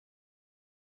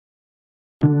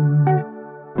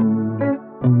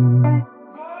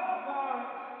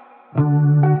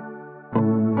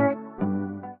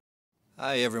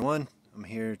Hey everyone, I'm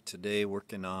here today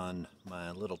working on my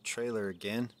little trailer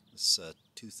again. This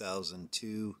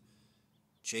 2002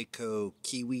 Jayco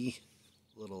Kiwi,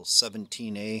 little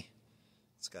 17A.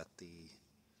 It's got the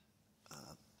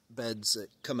beds that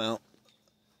come out.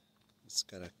 It's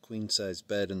got a queen size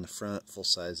bed in the front, full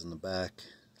size in the back,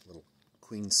 little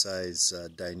queen size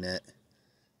dinette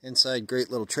inside. Great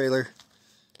little trailer.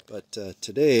 But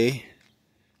today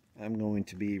I'm going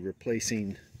to be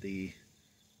replacing the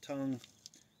tongue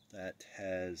that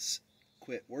has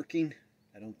quit working.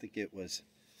 I don't think it was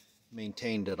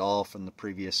maintained at all from the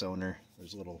previous owner.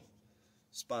 There's little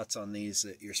spots on these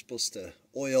that you're supposed to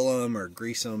oil them or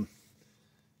grease them,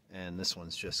 and this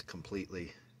one's just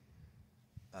completely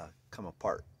come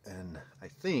apart. And I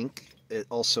think it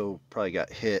also probably got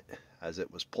hit as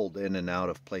it was pulled in and out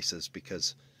of places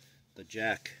because the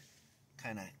jack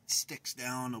kind of sticks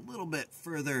down a little bit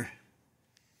further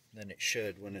than it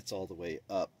should when it's all the way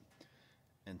up.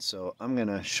 And so I'm going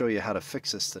to show you how to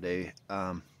fix this today,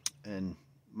 and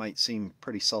might seem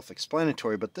pretty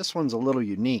self-explanatory, but this one's a little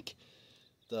unique.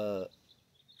 The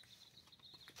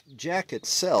jack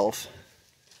itself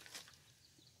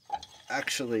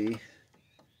actually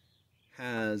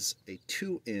has a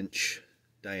 2-inch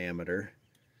diameter,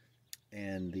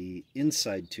 and the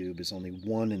inside tube is only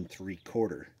 1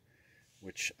 3/4,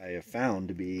 which I have found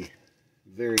to be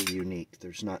very unique.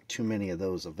 There's not too many of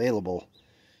those available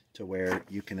to where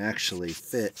you can actually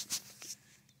fit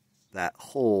that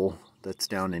hole that's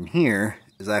down in here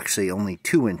is actually only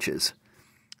 2 inches.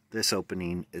 This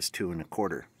opening is 2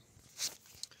 1/4.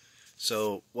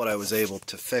 So what I was able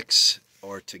to fix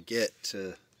or to get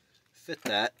to fit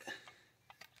that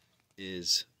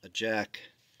is a jack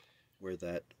where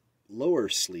that lower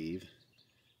sleeve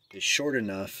is short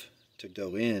enough to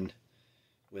go in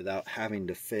without having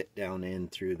to fit down in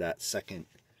through that second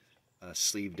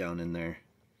sleeve down in there.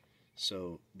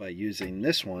 So by using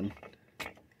this one,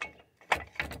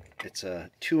 it's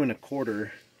a 2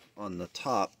 1/4 on the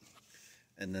top,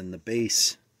 and then the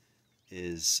base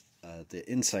is the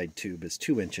inside tube is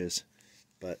 2 inches,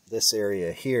 but this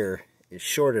area here is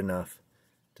short enough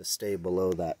to stay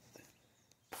below that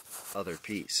other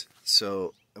piece.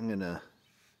 So I'm gonna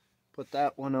put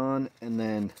that one on, and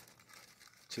then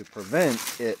to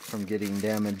prevent it from getting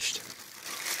damaged,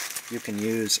 you can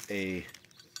use a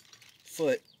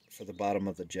foot for the bottom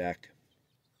of the jack.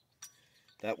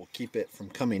 That will keep it from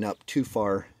coming up too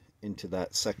far into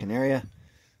that second area,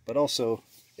 but also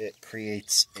it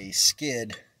creates a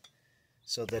skid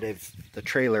so that if the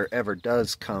trailer ever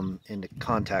does come into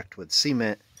contact with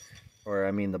cement, or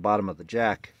I mean the bottom of the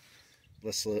jack,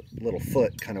 this little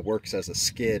foot kind of works as a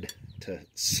skid to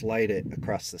slide it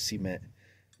across the cement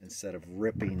instead of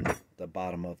ripping the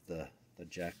bottom of the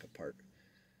jack apart.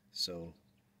 So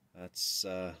that's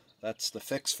the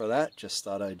fix for that. Just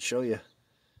thought I'd show you.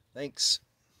 Thanks.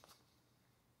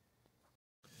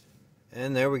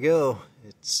 And there we go.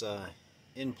 It's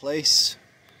in place.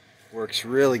 Works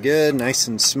really good. Nice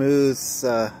and smooth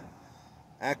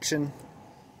action.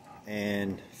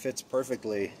 And fits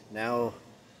perfectly. Now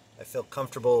I feel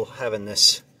comfortable having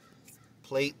this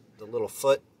plate, the little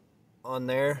foot on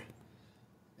there.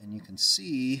 And you can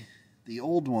see the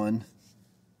old one,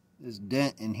 this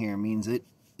dent in here means it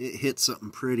hit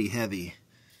something pretty heavy,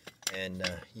 and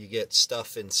you get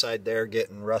stuff inside there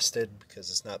getting rusted because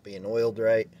it's not being oiled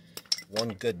right. One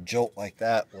good jolt like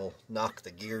that will knock the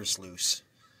gears loose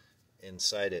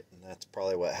inside it, and that's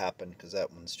probably what happened because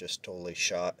that one's just totally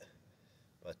shot.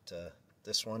 But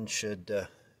this one should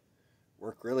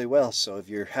work really well. So if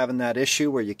you're having that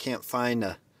issue where you can't find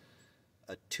a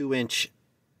 2-inch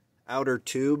outer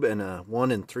tube and a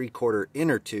 1 3/4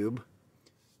 inner tube,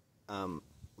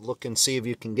 look and see if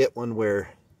you can get one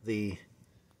where the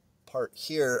part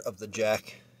here of the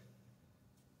jack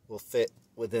will fit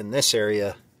within this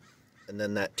area, and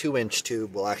then that 2-inch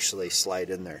tube will actually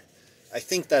slide in there. I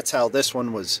think that's how this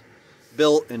one was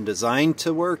built and designed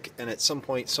to work, and at some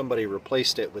point somebody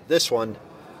replaced it with this one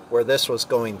where this was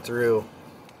going through,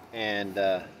 and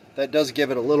that does give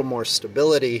it a little more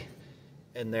stability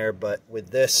in there, but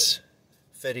with this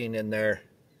fitting in there,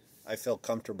 I feel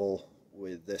comfortable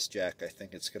with this jack. I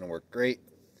think it's going to work great.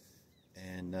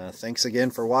 And thanks again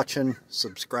for watching.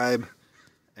 Subscribe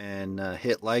and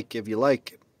hit like if you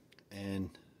like,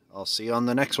 and I'll see you on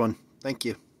the next one. Thank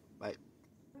you. Bye.